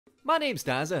My name's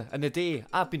Dazza, and today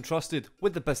I've been trusted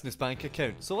with the business bank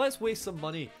account, so let's waste some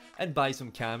money and buy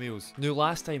some cameos. Now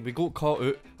last time we got caught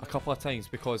out a couple of times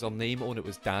because our name on it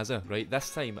was Dazza, right?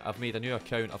 This time I've made a new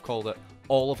account, I've called it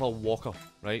Oliver Walker,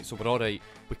 right? So we're alright,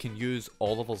 we can use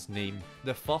Oliver's name.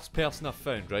 The first person I've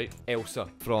found, right? Elsa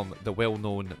from the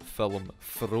well-known film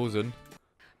Frozen.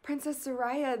 Princess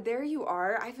Soraya, there you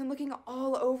are. I've been looking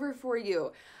all over for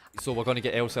you. So we're going to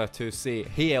get Elsa to say,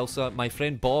 "Hey Elsa, my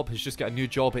friend Bob has just got a new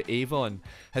job at Avon.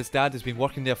 His dad has been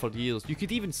working there for years." You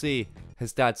could even say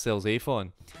his dad sells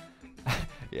Avon.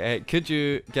 Could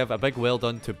you give a big well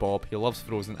done to Bob? He loves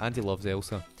Frozen and he loves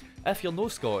Elsa. If you're no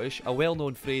Scottish, a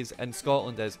well-known phrase in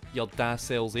Scotland is "your dad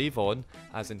sells Avon,"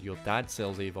 as in your dad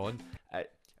sells Avon.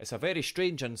 It's a very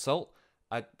strange insult.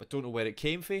 I don't know where it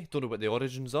came from, don't know what the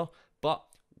origins are, but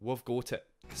we've got it.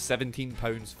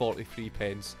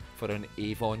 £17.43 for an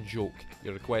Avon joke.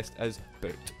 Your request is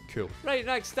booked. Cool. Right,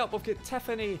 next up we've got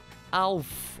Tiffany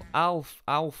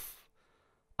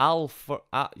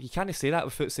you can't say that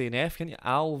without saying F, can you?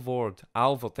 Alvord,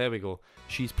 there we go.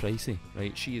 She's pricey,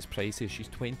 right? She is pricey. She's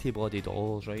 $20 bloody,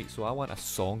 right? So I want a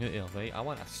song out here, right? I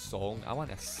want a song. I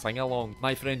want a sing-along.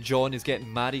 My friend John is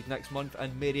getting married next month in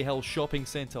Maryhill Shopping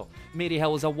Centre.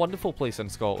 Maryhill is a wonderful place in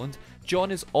Scotland. John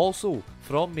is also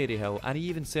from Maryhill and he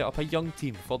even set up a young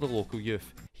team for the local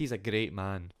youth. He's a great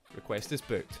man. Request is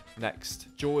booked. Next,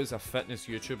 Joe is a fitness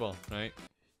YouTuber, right?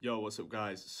 Yo, what's up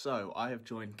guys? So, I have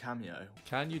joined Cameo.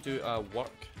 Can you do a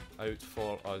workout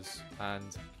for us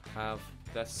and have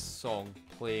this song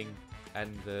playing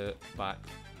in the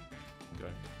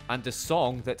background? And the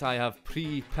song that I have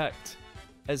pre-picked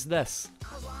is this.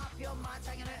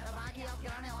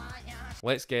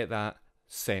 Let's get that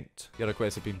sent. Your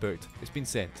request has been booked. It's been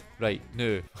sent. Right,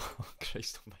 now. Oh,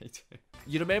 Christ almighty.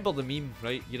 You remember the meme,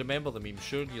 right? You remember the meme.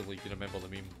 Surely you remember the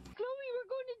meme.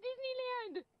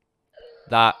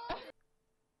 That.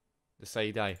 The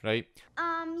side eye, right?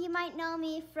 You might know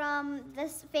me from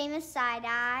this famous side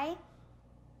eye.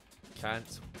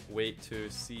 Can't wait to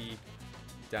see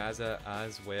Dazza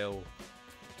as well.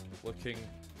 Looking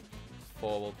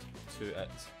forward to it.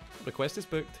 Request is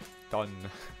booked. Done.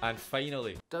 And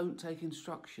finally, don't take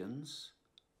instructions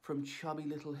from chubby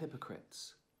little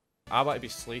hypocrites. I want to be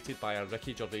slated by a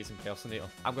Ricky Gervais impersonator.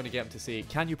 I'm going to get him to say,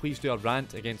 "Can you please do a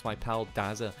rant against my pal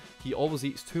Dazza? He always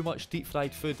eats too much deep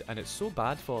fried food and it's so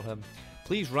bad for him.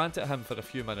 Please rant at him for a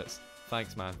few minutes.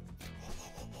 Thanks, man."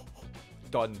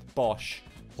 Done. Bosh.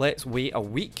 Let's wait a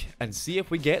week and see if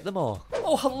we get them all.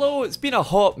 Oh, hello, it's been a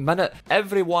hot minute.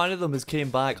 Every one of them has came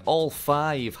back. All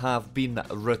 5 have been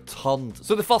returned.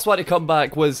 So the first one to come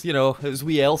back was, you know, it was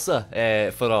wee Elsa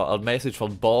for our message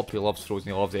from Bob, who loves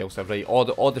Frozen, he loves Elsa, right?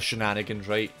 All the shenanigans,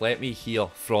 right? Let me hear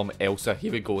from Elsa.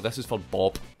 Here we go. This is for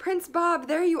Bob. Prince Bob,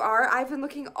 there you are. I've been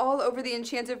looking all over the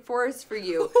Enchanted Forest for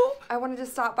you. I wanted to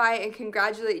stop by and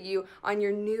congratulate you on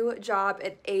your new job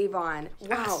at Avon.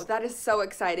 Wow, that is so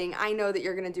exciting. I know that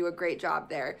you're going to do a great job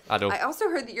there. I know. I also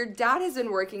heard that your dad has been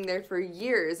working there for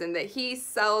years and that he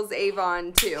sells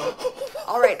Avon too.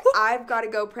 All right, I've got to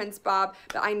go, Prince Bob,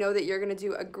 but I know that you're going to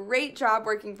do a great job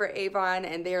working for Avon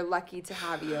and they are lucky to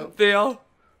have you. They are.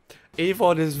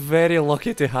 Avon is very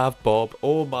lucky to have Bob.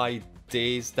 Oh my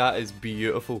days, that is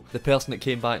beautiful. The person that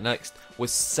came back next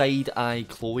was Side Eye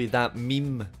Chloe, that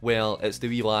meme. Well, it's the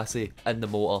wee lassie in the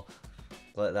motor.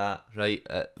 Like that, right?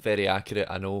 Very accurate,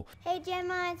 I know. Hey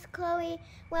Gemma, it's Chloe.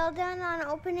 Well done on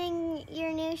opening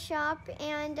your new shop,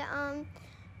 and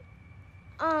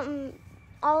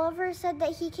Oliver said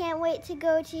that he can't wait to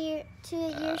go to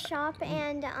your shop,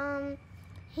 and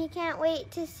he can't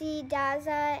wait to see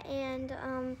Dazza, and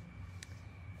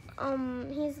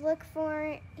he's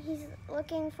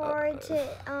looking forward to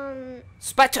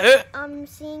Spit it!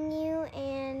 seeing you,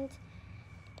 and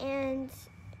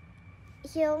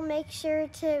he'll make sure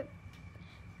to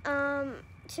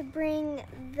bring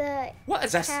the What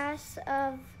is this? cast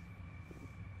of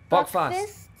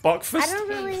Buckfast. Buckfast? I don't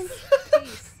really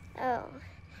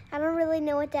I don't really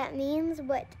know what that means,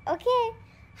 but okay.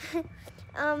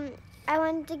 I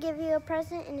wanted to give you a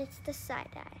present, and it's the side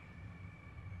eye.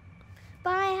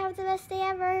 Bye, have the best day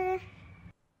ever.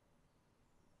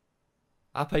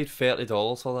 I paid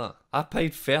 $30 for that. I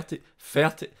paid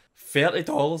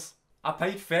 $30. I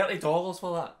paid $30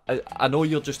 for that. I know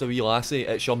you're just a wee lassie.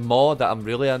 It's your ma that I'm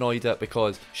really annoyed at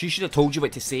because she should have told you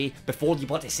what to say before you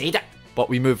bloody said it. But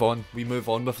we move on. We move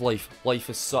on with life. Life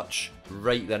is such.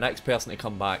 Right, the next person to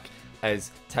come back is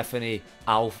Tiffany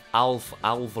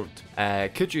Alvord.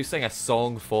 Could you sing a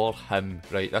song for him?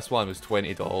 Right, this one was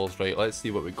 $20. Right, let's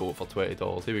see what we got for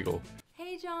 $20. Here we go.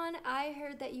 Hey John, I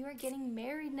heard that you are getting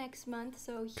married next month,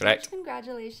 so huge Correct.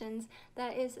 congratulations.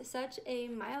 That is such a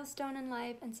milestone in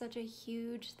life and such a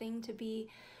huge thing to be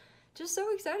just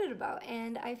so excited about.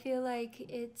 And I feel like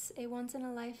it's a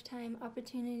once-in-a-lifetime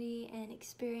opportunity and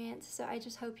experience, so I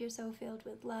just hope you're so filled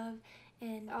with love.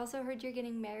 And also heard you're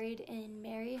getting married in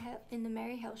the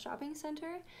Maryhill Shopping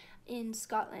Centre in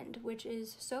Scotland, which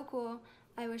is so cool.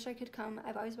 I wish I could come.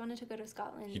 I've always wanted to go to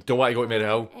Scotland. You don't want to go to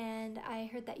Maryhill. And I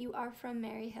heard that you are from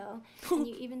Maryhill, and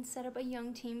you even set up a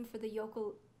young team for the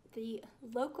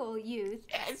local youth.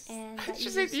 Yes. And that She you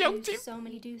said just young team.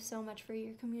 you do so much for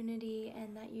your community,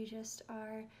 and that you just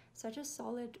are such a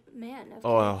solid man of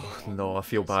Oh, character no, and I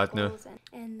feel just bad now. goals,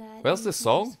 and that Where's you the can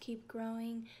song? just keep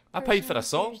growing. I paid for the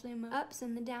personally, song. spiritually, ups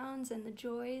and the downs and the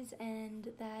joys, and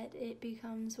that it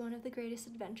becomes one of the greatest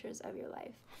adventures of your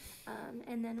life.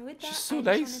 And then with that, She's so I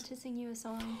nice. just wanted to sing you a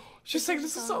song. She's This singing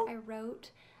is us a song. I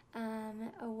wrote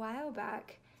a while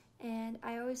back, and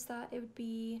I always thought it would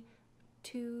be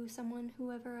to someone,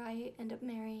 whoever I end up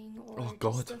marrying, or Oh, just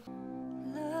God.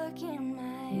 look in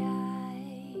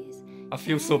my eyes. I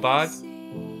feel so bad. See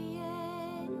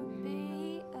and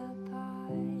be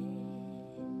apart.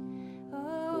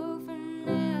 Oh, for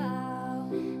now,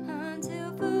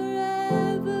 until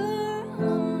forever.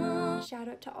 Shout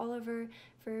out to Oliver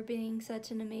for being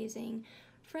such an amazing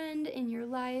friend in your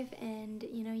life, and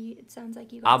you know, it sounds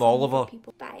like you got I'm some good Oliver.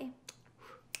 people. Bye.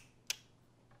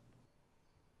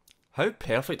 How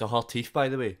perfect are her teeth, by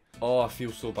the way? Oh, I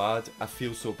feel so bad. I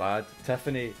feel so bad.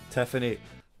 Tiffany.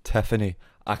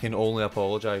 I can only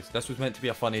apologise. This was meant to be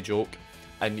a funny joke,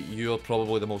 and you're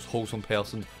probably the most wholesome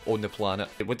person on the planet.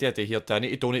 What do I do here? Do I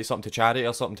need to donate something to charity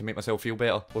or something to make myself feel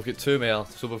better? We've got two more.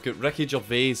 So we've got Ricky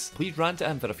Gervais. Please rant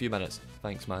at him for a few minutes.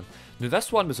 Thanks, man. Now,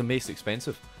 this one was the most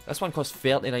expensive. This one cost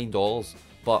 $39,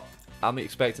 but I'm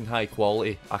expecting high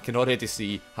quality. I can already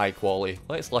see high quality.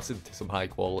 Let's listen to some high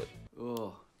quality.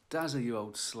 Oh, Dazza, you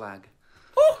old slag.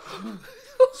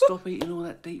 Stop eating all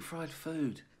that deep fried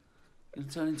food. You're going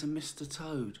to turn into Mr.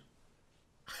 Toad.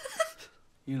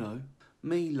 You know,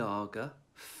 me lager,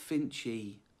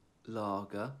 Finchy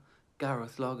lager,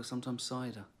 Gareth lager, sometimes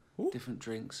cider. Ooh. Different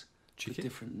drinks Cheeky. with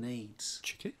different needs.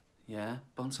 Cheeky. Yeah,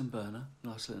 Bunsen burner,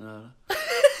 nice little earner.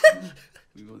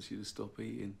 He wants you to stop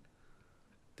eating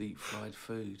deep fried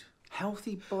food.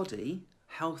 Healthy body,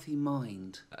 healthy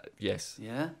mind. Yes.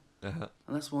 Yeah? Uh-huh.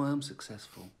 And that's why I'm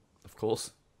successful. Of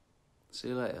course. See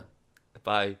you later.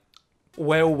 Bye.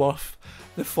 Well worth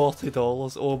the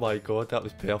 $40. Oh my god, that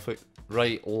was perfect.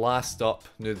 Right, last up.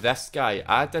 Now this guy,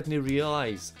 I didn't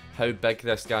realise how big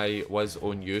this guy was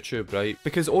on YouTube, right?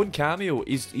 Because on Cameo,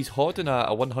 he's holding a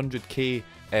 100k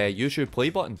YouTube play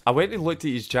button. I went and looked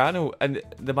at his channel, and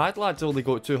the mad lad's only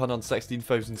got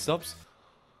 216,000 subs.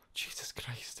 Jesus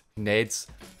Christ. Ned's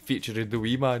featuring the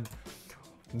wee man.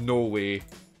 No way.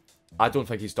 I don't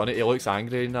think he's done it. He looks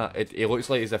angry in that. It looks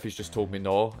like as if he's just told me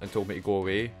no and told me to go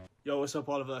away. Yo, what's up,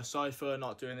 Oliver? Sorry for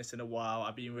not doing this in a while.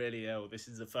 I've been really ill. This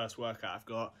is the first workout I've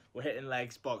got. We're hitting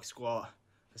legs, box squat.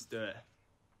 Let's do it.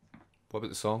 What about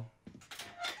the song?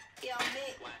 Yeah,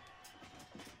 mate.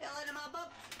 Hello to my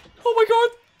bub. Oh my god!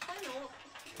 I know.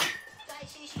 Did I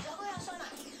say she's ugly or something?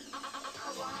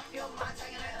 I'll laugh your man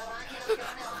singing out the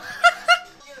back.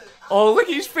 Oh, look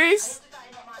at his face!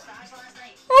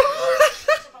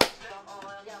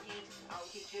 I'll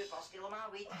teach you for stealing my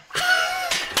weed.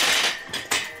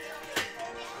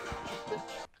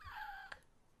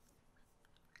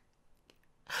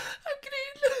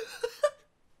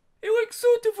 He looks so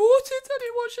devoted. I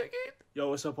didn't watch it again. Yo,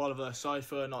 what's up, Oliver? Sorry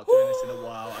for not doing this in a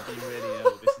while. I've been really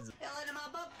ill. This is Hello to my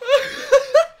bub.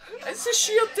 It's the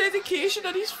sheer dedication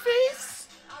on his face.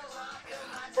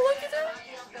 Look at it.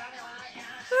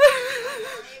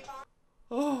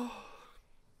 Oh,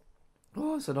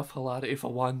 it's enough hilarity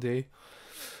for one day.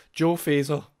 Joe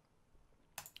Fazer,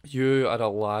 you are a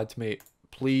lad, mate.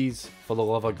 Please, for the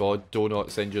love of God, do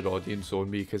not send your audience on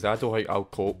me, because I don't think I'll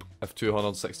cope if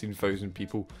 216,000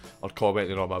 people are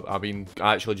commenting on my... I mean,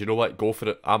 actually, do you know what? Go for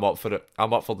it. I'm up for it.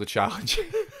 I'm up for the challenge.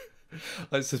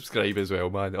 Let's subscribe as well,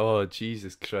 man. Oh,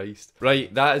 Jesus Christ.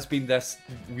 Right, that has been this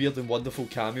weird and wonderful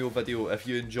Cameo video. If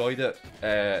you enjoyed it,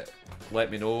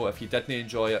 let me know. If you didn't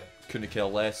enjoy it, couldn't care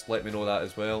less, let me know that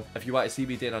as well. If you want to see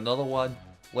me doing another one,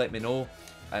 let me know.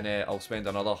 And I'll spend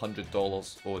another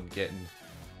 $100 on getting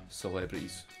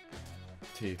celebrities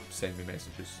to send me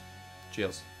messages.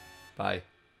 Cheers. Bye.